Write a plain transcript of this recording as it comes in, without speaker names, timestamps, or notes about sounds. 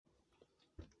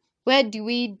Where do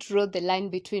we draw the line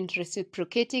between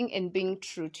reciprocating and being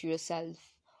true to yourself?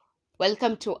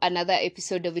 Welcome to another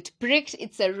episode of It Pricked.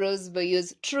 It's a rose by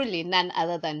yours truly, none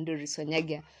other than Doris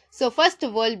Wanyagia. So, first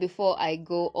of all, before I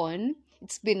go on,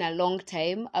 it's been a long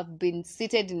time. I've been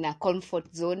seated in a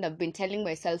comfort zone. I've been telling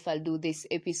myself I'll do this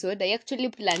episode. I actually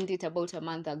planned it about a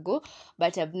month ago,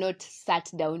 but I've not sat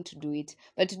down to do it.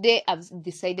 But today I've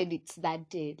decided it's that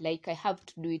day. Like, I have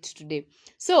to do it today.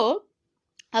 So,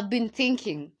 I've been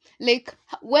thinking, like,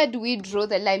 where do we draw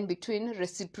the line between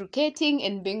reciprocating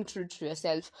and being true to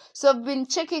yourself? So I've been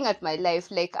checking at my life,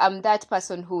 like, I'm that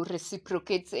person who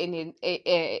reciprocates in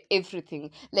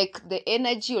everything. Like, the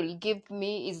energy you'll give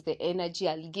me is the energy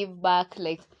I'll give back.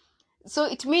 Like, so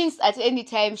it means at any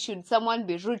time, should someone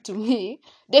be rude to me,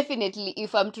 definitely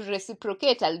if I'm to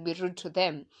reciprocate, I'll be rude to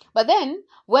them. But then,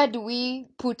 where do we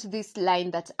put this line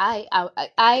that I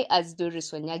as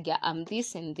Doris Wanyagia, am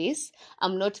this and this,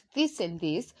 I'm not this and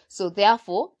this, so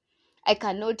therefore, I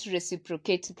cannot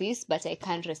reciprocate this, but I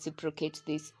can reciprocate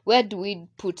this. Where do we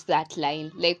put that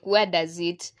line? Like, where does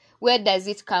it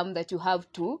come that you have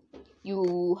to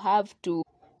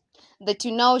that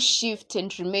you now shift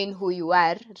and remain who you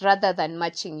are rather than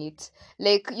matching it?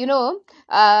 Like, there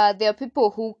are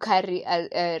people who carry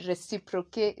a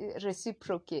reciprocation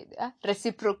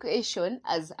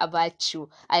as a virtue.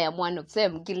 I am one of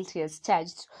them, guilty as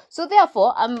charged. So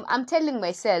therefore, I'm telling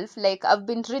myself, like, I've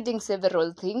been reading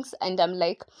several things, and I'm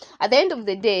like, at the end of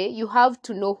the day, you have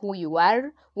to know who you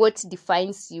are, what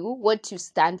defines you, what you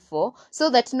stand for, so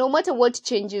that no matter what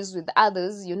changes with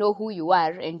others, you know who you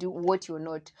are and what you're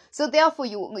not. So therefore,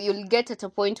 you'll get at a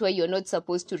point where you're not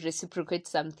supposed to reciprocate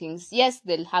some things. Yes,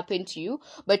 they'll happen to you,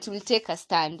 but you'll take a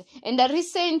stand. And a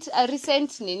recent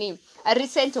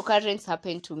occurrence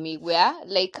happened to me where,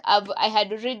 like, I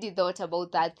had already thought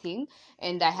about that thing,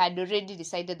 and I had already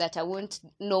decided that I won't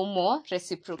no more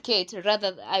reciprocate,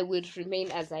 rather I will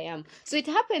remain as I am. So it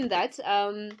happened that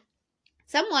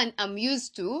someone I'm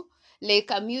used to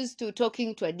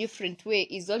talking to a different way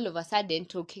is all of a sudden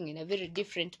talking in a very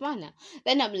different manner.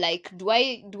 Then I'm like, do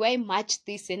I match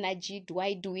this energy? Do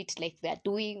I do it like they're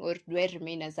doing, or do I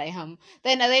remain as I am?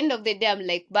 Then at the end of the day, I'm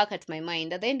like, back at my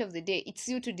mind, at the end of the day, it's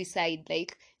you to decide.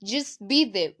 Like, just be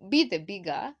the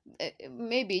bigger,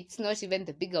 maybe it's not even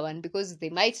the bigger one, because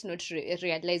they might not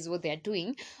realize what they're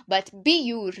doing, but be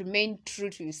you, remain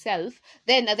true to yourself.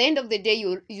 Then at the end of the day,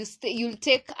 you'll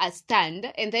take a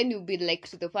stand, and then you'll be like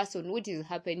to the person, what is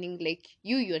happening? Like,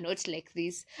 you're not like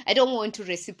this. I don't want to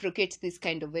reciprocate this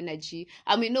kind of energy.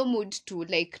 I'm in no mood to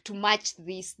match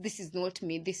this is not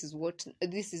me. This is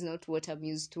not what I'm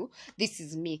used to. This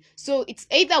is me. So it's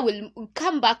either we'll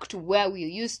come back to where we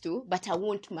used to, but I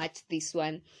won't match this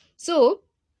one. So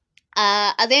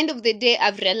at the end of the day,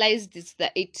 I've realized is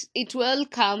that it well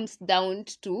comes down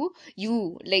to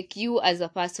you, like, you as a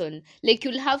person. Like,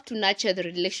 you'll have to nurture the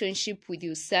relationship with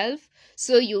yourself,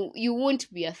 so you won't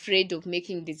be afraid of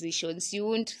making decisions. You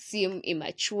won't seem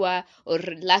immature or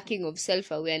lacking of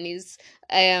self-awareness,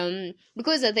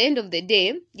 because at the end of the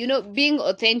day, being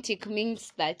authentic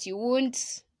means that you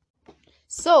won't.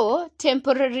 So,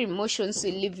 temporary emotions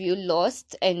will leave you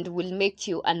lost and will make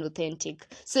you unauthentic.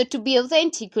 So, to be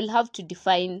authentic, you'll have to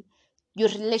define your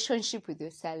relationship with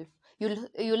yourself.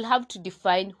 You'll have to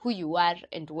define who you are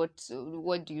and what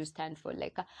do you stand for.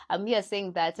 Like, I'm here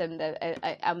saying that, and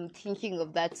I'm thinking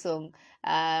of that song.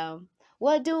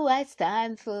 What do I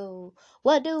stand for?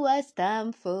 What do I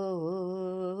stand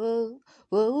for? Whoa,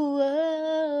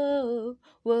 whoa,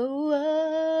 whoa,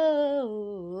 whoa.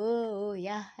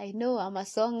 Yeah, I know I'm a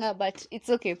songer, but it's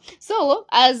okay. So,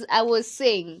 as I was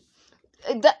saying,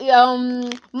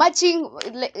 matching,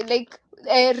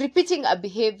 repeating a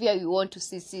behavior you want to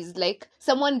see is like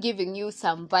someone giving you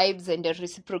some vibes and you're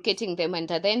reciprocating them,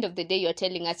 and at the end of the day you're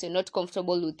telling us you're not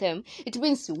comfortable with them. It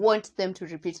means you want them to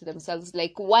repeat themselves.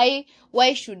 Like, why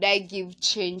should I give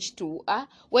change to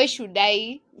why should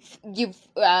I give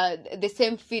the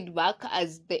same feedback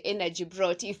as the energy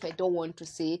brought if I don't want to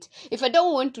see it? If I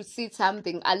don't want to see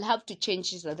something, I'll have to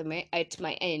change it at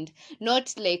my end,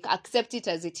 not like accept it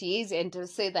as it is and to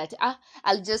say that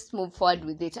I'll just move forward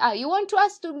with it. You want to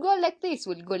us to go like this,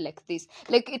 we'll go like this.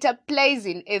 Like, it applies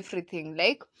in everything.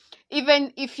 Like,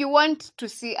 even if you want to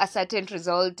see a certain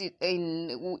result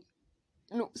in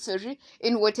no sorry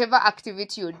in whatever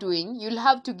activity you're doing, you'll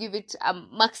have to give it a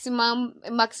maximum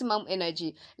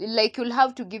energy. Like, you'll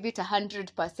have to give it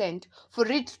 100% for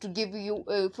it to give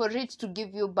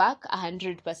you back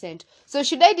 100%. So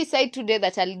should I decide today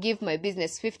that I'll give my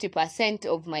business 50%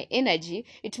 of my energy,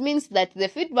 it means that the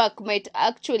feedback might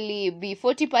actually be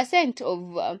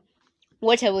 40%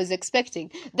 what I was expecting.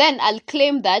 Then I'll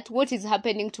claim that what is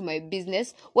happening to my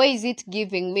business? Why is it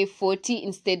giving me 40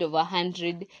 instead of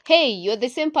 100? Hey, you're the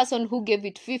same person who gave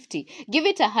it 50. Give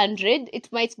it 100, it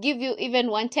might give you even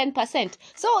 110%.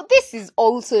 So this is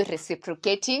also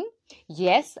reciprocating.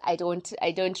 Yes, I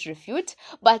don't refute,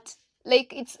 but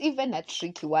like, it's even a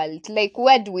tricky world. Like,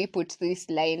 where do we put this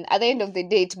line? At the end of the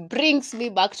day, it brings me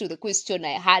back to the question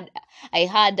I had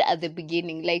at the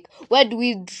beginning. Like, where do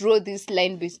we draw this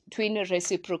line between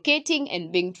reciprocating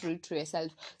and being true to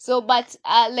yourself? So, but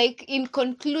like, in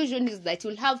conclusion, is that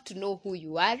you'll have to know who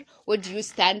you are. What do you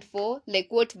stand for? Like,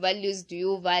 what values do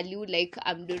you value? Like,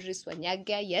 I'm Doris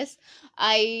Wanyaga. Yes,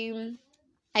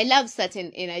 I love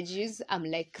certain energies. I'm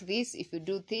like this. If you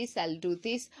do this, I'll do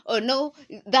this. Oh no,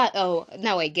 that. Oh,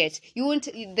 now I get. You won't.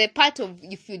 The part of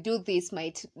if you do this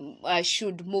might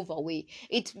should move away.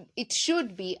 It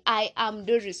should be. I am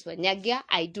Doris Wanyaga.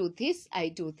 I do this. I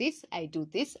do this. I do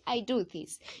this. I do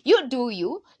this. You do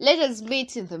you. Let us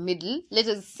meet in the middle. Let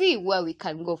us see where we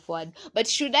can go forward. But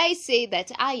should I say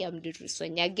that I am Doris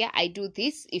Wanyaga? I do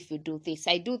this. If you do this,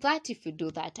 I do that. If you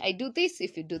do that, I do this.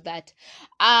 If you do that,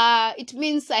 it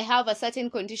means I have a certain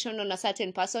condition on a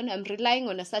certain person. I'm relying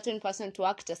on a certain person to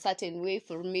act a certain way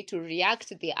for me to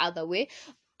react the other way.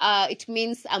 It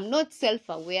means I'm not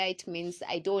self-aware. It means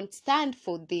I don't stand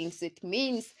for things. It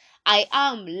means I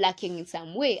am lacking in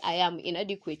some way. I am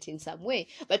inadequate in some way.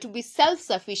 But to be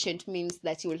self-sufficient means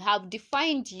that you will have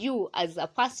defined you as a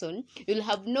person. You'll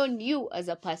have known you as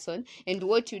a person and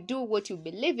what you do, what you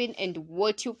believe in, and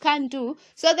what you can do.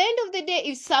 So at the end of the day,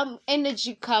 if some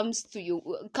energy comes your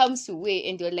way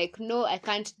and you're like, no, I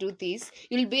can't do this,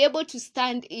 you'll be able to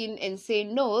stand in and say,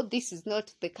 no, this is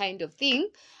not the kind of thing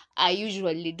I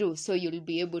usually do. So you'll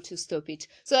be able to stop it.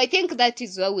 So I think that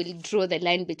is where we'll draw the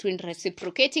line between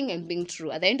reciprocating and being true.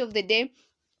 At the end of the day,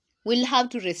 we'll have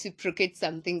to reciprocate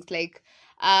some things. Like,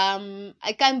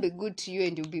 I can't be good to you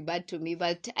and you'll be bad to me,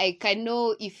 but I can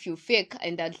know if you fake,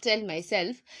 and I'll tell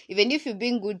myself, even if you're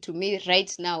being good to me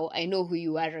right now, I know who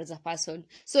you are as a person.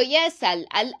 So yes,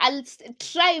 I'll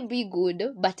try be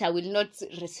good, but I will not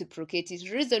reciprocate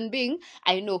it. Reason being,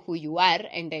 I know who you are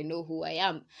and I know who I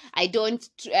am. I don't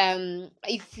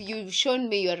if you've shown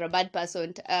me you're a bad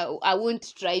person, I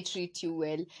won't try treat you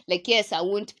well. Like, yes, I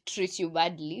won't treat you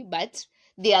badly, but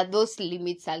there are those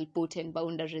limits I'll put and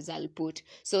boundaries I'll put.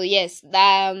 So yes,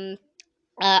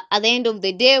 at the end of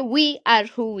the day, we are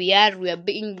who we are. We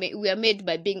are made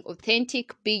by being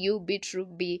authentic. Be you, be true,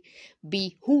 be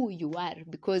who you are.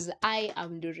 Because I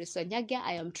am Doris Wanyaga.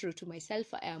 I am true to myself.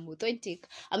 I am authentic.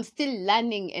 I'm still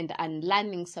learning and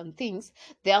unlearning some things.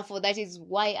 Therefore, that is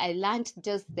why I learned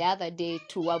just the other day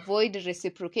to avoid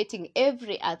reciprocating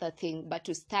every other thing, but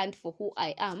to stand for who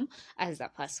I am as a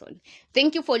person.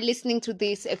 Thank you for listening to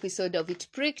this episode of It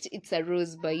Pricked. It's a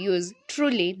Rose by Yours.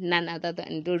 Truly, none other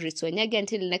than Doris Wanyaga.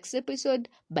 Until next episode,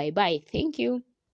 bye bye. Thank you.